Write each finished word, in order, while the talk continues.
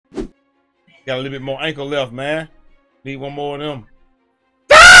Got a little bit more ankle left, man. Need one more of them.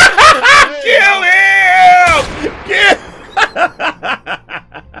 Kill him! Kill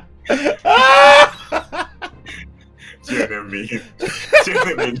Jeremy.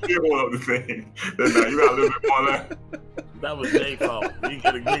 Jeremy, you hold up the thing. You got a little bit more left. That was Jay's fault. No.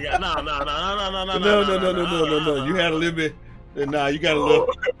 You had a little bit. Nah, you got a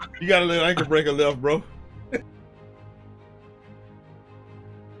little ankle breaker left, bro.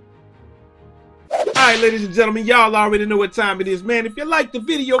 All right, ladies and gentlemen, y'all already know what time it is, man. If you like the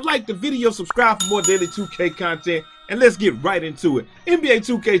video, subscribe for more daily 2K content, and let's get right into it. NBA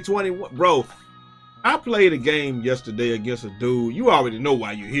 2K21, bro. I played a game yesterday against a dude. You already know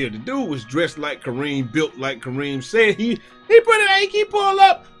why you're here. The dude was dressed like Kareem, built like Kareem. Said he put an AK pull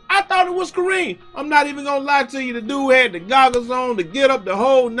up. I thought it was Kareem. I'm not even gonna lie to you. The dude had the goggles on, the get up, the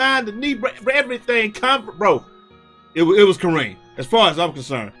whole nine, the knee, everything. Comfort, bro. It was Kareem. As far as I'm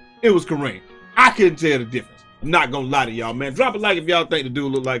concerned, it was Kareem. I couldn't tell the difference. I'm not gonna lie to y'all, man. Drop a like if y'all think the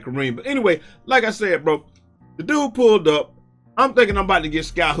dude look like Kareem. But anyway, like I said, bro, the dude pulled up. I'm thinking I'm about to get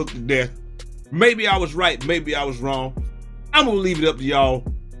sky hooked to death. Maybe I was right, maybe I was wrong. I'm gonna leave it up to y'all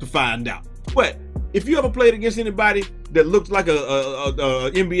to find out. But if you ever played against anybody that looks like a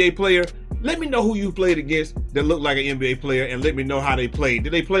NBA player, let me know who you played against that looked like an NBA player, and let me know how they played.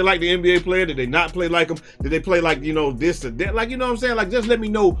 Did they play like the NBA player? Did they not play like them? Did they play like, you know, this or that? Like, you know what I'm saying? Like, just let me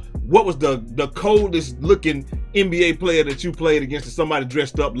know what was the coldest looking NBA player that you played against that somebody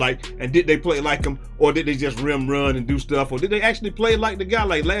dressed up like, and did they play like him, or did they just rim run and do stuff, or did they actually play like the guy?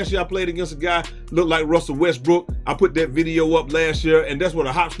 Like last year I played against a guy looked like Russell Westbrook. I put that video up last year, and that's where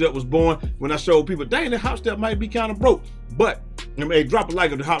the hop step was born, when I showed people, dang, that hop step might be kind of broke. But I mean, hey, drop a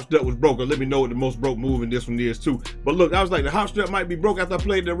like if the hop step was broke, or let me know what the most broke move in this one is too. But look, I was like, the hop step might be broke after I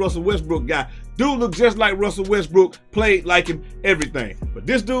played that Russell Westbrook guy. Dude looked just like Russell Westbrook, played like him, everything. But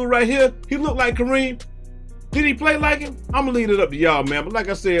this dude right here, he looked like Kareem. Did he play like him? I'm gonna leave it up to y'all, man. But like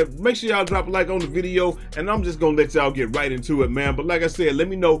I said, make sure y'all drop a like on the video, and I'm just gonna let y'all get right into it, man. But like I said, let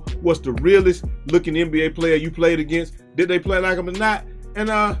me know what's the realest looking NBA player you played against. Did they play like him or not? And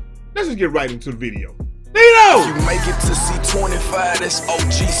let's just get right into the video. Nino! You make it to C25, that's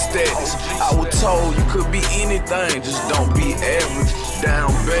OG status. I was told you could be anything, just don't be average. Down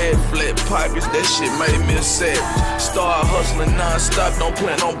bad, flat pipers, that shit made me a savage. Start hustling non-stop, don't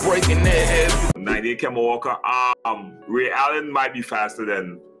plan on breaking that habit. 98 Kemba Walker, Ray Allen might be faster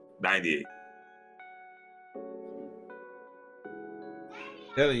than 98.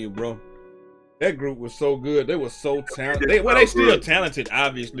 Telling you, bro. That group was so good. They were so talented. Well, they still talented,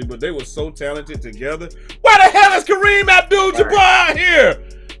 obviously, but they were so talented together. Why the hell is Kareem Abdul-Jabbar out here?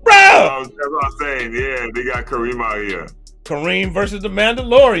 Bro! That's what I'm saying. Yeah, they got Kareem out here. Kareem versus the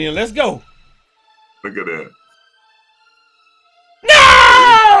Mandalorian. Let's go. Look at that.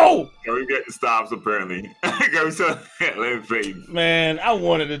 No! Kareem getting stops, apparently. Kareem said, let him fade. Man, I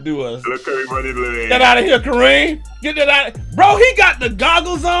wanted to do a... Look, Kareem running the lane. Get out of here, Kareem. Get that out of... Bro, he got the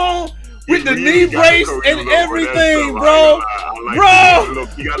goggles on. With the knee brace and everything, bro. Bro!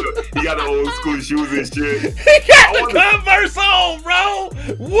 He got the old school shoes and shit. He got the Converse on, bro.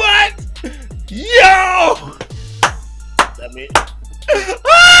 What? Yo! That mean?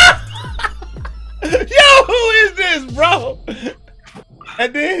 Yo, who is this, bro?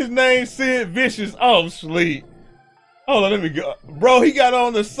 And then his name Sid Vicious. Oh, sleep. Hold on, let me go. Bro, he got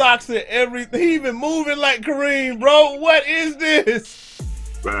on the socks and everything. He even moving like Kareem, bro. What is this?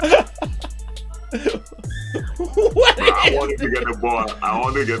 What I wanted to get the ball. I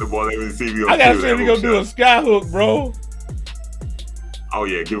wanted to get the ball. Let me see if I gotta see if we gonna do a sky hook, bro. Oh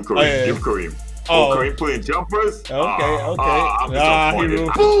yeah, give Kareem. Oh, yeah. Give Kareem. Oh, Kareem playing jumpers. Okay, okay. I'm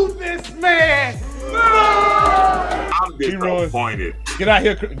disappointed. Boo this man! I'm disappointed. Get out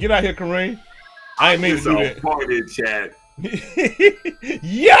here, Kareem. I ain't mean to do that. Disappointed, Chad.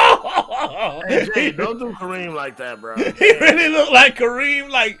 Yo! Hey, Jay, don't do Kareem like that, bro. He really looked like Kareem,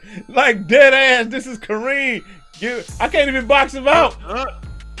 like dead ass. This is Kareem. I can't even box him out.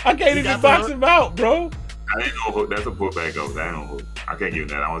 I can't even box him out, bro. That ain't no hook. That's a putback hook. That ain't no hook. I can't give him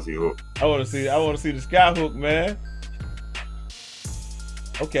that. I want to see a hook. I want to see the sky hook, man.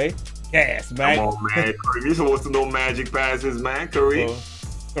 Okay. Yes, man. Come on, man. Kareem, you're supposed to know magic passes, man. Kareem.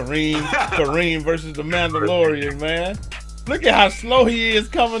 Kareem versus the Mandalorian, man. Look at how slow he is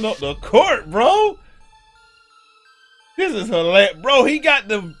coming up the court, bro. This is hilarious. Bro, he got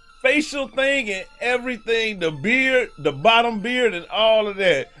the facial thing and everything, the beard, the bottom beard, and all of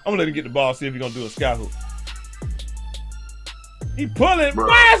that. I'm gonna let him get the ball, see if he's gonna do a sky hook. He pulling. Bro.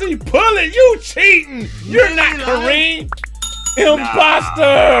 Why is he pulling? You cheating. You're not Kareem. Imposter.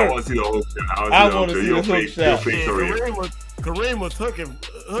 I want to see the hook shot. I want to see the hook shot. Kareem was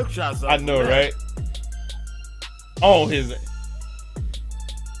hook shots. I know, right? On his.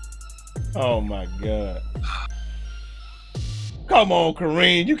 Oh my God. Come on,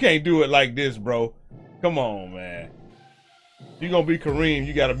 Kareem. You can't do it like this, bro. Come on, man. You gonna be Kareem,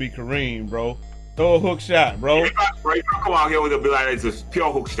 you gotta be Kareem, bro. Throw a hook shot, bro. If I come out here with a be like it's just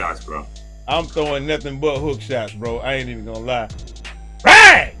pure hook shots, bro. I'm throwing nothing but hook shots, bro. I ain't even gonna lie.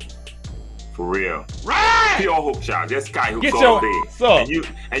 Right! For real. Right! Pure hook shot. Just sky hook Get all your, day. so,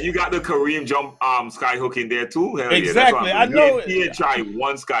 And you got the Kareem jump sky hook in there too. Hell exactly. Yeah, I know it. He try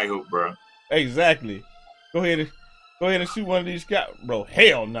one sky hook, bro. Exactly. Go ahead and shoot one of these guys, bro.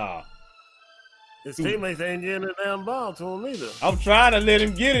 Hell nah. His teammates ain't getting the damn ball to him either. I'm trying to let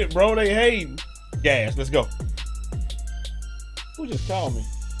him get it, bro. They hating. Gas. Let's go. Who just called me?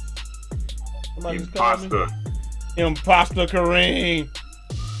 Somebody just called me. Imposter Kareem.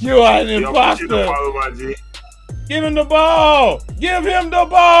 You are an imposter. Give him the ball. Give him the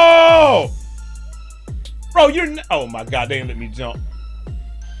ball. Bro, oh my God, they didn't let me jump.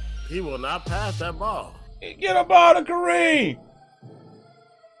 He will not pass that ball. Get a ball to Kareem.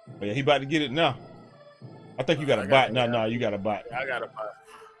 Oh, yeah, he about to get it now. I think you got a bot. No, you got a bot. I got a bot.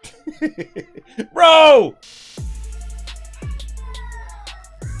 Bro!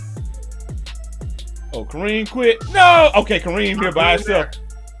 Oh, Kareem quit. No! Okay, Kareem here by himself.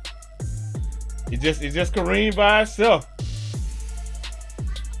 It's just Kareem by himself.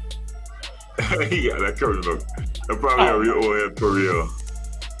 He got that curve look. That's probably a real old head for real.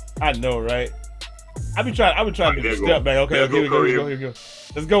 I know, right? I be trying to do the step back. Okay, here we go.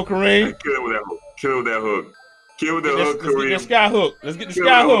 Let's go, Kareem. Kill him with that hook. Kill him with that hook. Kill with the hook, Kareem. Let's get the sky hook. Let's get the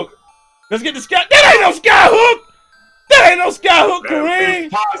sky hook. Let's get the sky. That ain't no sky hook. That ain't no sky hook,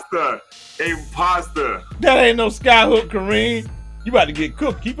 Kareem. Imposter. That ain't no sky hook, Kareem. You about to get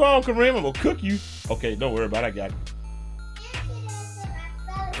cooked. Keep on, Kareem. I'm gonna cook you. Okay, don't worry about it. I got it.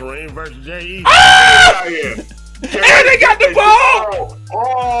 Kareem versus J.E. Ah! And they got the ball.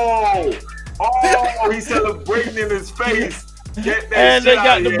 Oh, he's celebrating in his face. Get that and they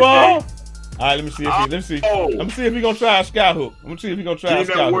got the ball. Man. All right, let me see. Let me see if he gonna try a sky hook. Let me see if he gonna try a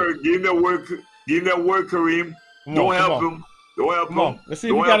sky hook. Give him that work. Give him that work, Kareem. Don't help him. Don't help him. Let's see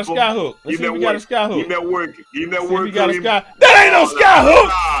if he got a sky hook. Let's see if he got a sky hook. Give him that work. Give him that work, Kareem. That ain't no sky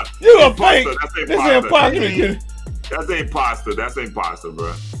hook. You a fake. This ain't imposter. That's imposter. That's imposter,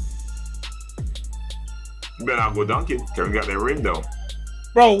 bro. You better not go dunk it. Kareem got that rim though.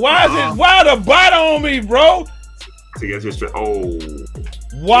 Bro, why the bot on me, bro? To get your straight. Oh.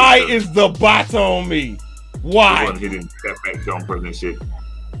 Why is the bot on me? Why? Hitting step back jumpers and shit.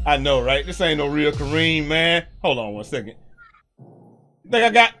 I know, right? This ain't no real Kareem, man. Hold on 1 second. Think I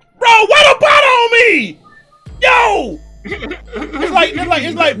got, bro? Why the bot on me? Yo, it's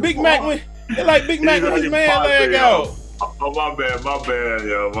like Big Mac when his man leg out. Oh my bad,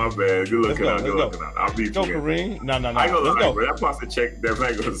 yo, my bad. Good looking out, good looking out. I'll beat you. Go, Kareem. No. I ain't gonna lie, bro. That pasta check that's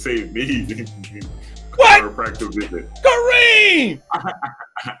not gonna save me. What? Kareem!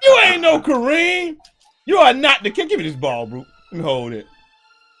 You ain't no Kareem. You are not the. Give me this ball, bro. Let me hold it.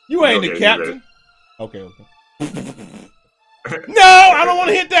 You ain't the captain. Okay. No, I don't want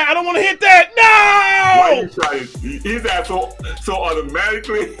to hit that. I don't want to hit that. No! Why you trying? He's that so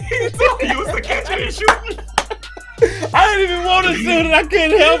automatically. He's so used to catching and shooting. I didn't even want to shoot it. I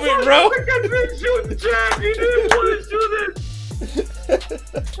couldn't help it, bro. He didn't want to shoot it.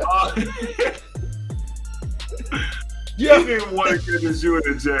 Yeah. He didn't want to get the shoot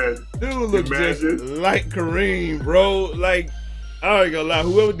in the chat. Dude look just like Kareem, bro. Like, I ain't gonna lie.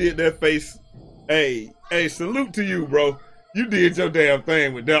 Whoever did that face, hey, salute to you, bro. You did your damn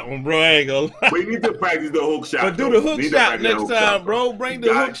thing with that one, bro. I ain't gonna lie. We need to practice the hook shot. But do the hook shot next time, bro. Bring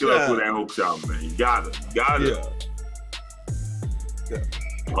the hook shot. With that hook shot, man. You got it. Yeah.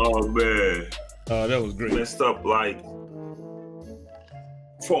 Oh man. That was great. Messed up like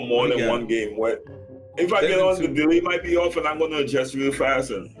for more than one game. What? If I get on the delay, might be off, and I'm gonna adjust real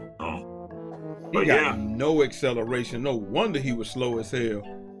fast. And he got no acceleration. No wonder he was slow as hell.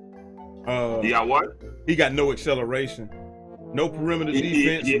 Yeah, what? He got no acceleration. No perimeter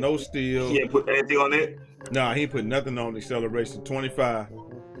defense, no steal. He ain't put anything on it? Nah, he ain't put nothing on acceleration. 25.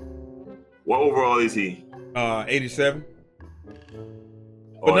 What overall is he? 87.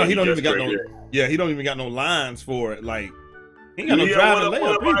 But no, he don't even got no. Yeah, he don't even got no lines for it. Like, he ain't got no driving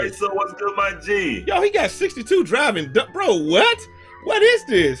layup. So what's good, my G? Yo, he got 62 driving. Bro, what? What is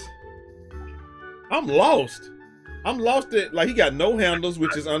this? I'm lost. I'm lost at, like, he got no handles,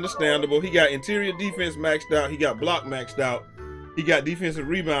 which is understandable. He got interior defense maxed out. He got block maxed out. He got defensive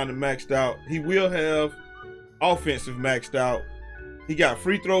rebounding maxed out. He will have offensive maxed out. He got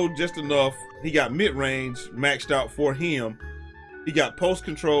free throw just enough. He got mid-range maxed out for him. He got post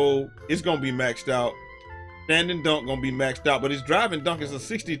control. It's gonna be maxed out. Standing dunk gonna be maxed out, but his driving dunk is a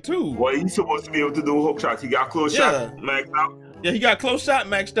 62. Well, he's supposed to be able to do hook shots. He got close shot maxed out. Yeah, he got close shot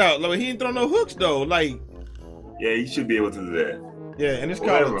maxed out. Like, he ain't throw no hooks though. Like, yeah, he should be able to do that. Yeah, and it's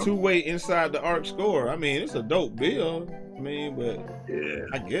called a two-way inside the arc score. I mean, it's a dope build. I mean, but yeah,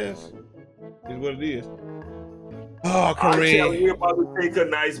 I guess is what it is. Oh, Kareem, we're about to take a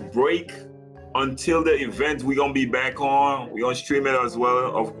nice break until the event. We're gonna be back on. We're gonna stream it as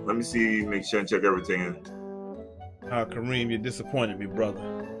well. Oh, let me see, make sure and check everything. Kareem, you disappointed me, brother.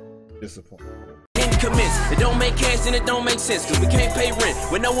 Disappointed. It don't make cash, then it don't make sense, cause we can't pay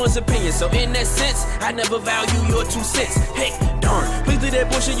rent with no one's opinion. So in that sense, I never value your 2 cents. Hey, darn, please leave that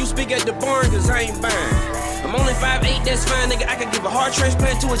bullshit you speak at the barn, cause I ain't buying. I'm only 5'8", that's fine, nigga. I could give a heart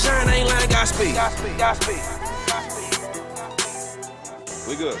transplant to a giant, I ain't lying, Godspeed.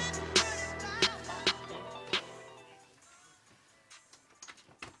 We good.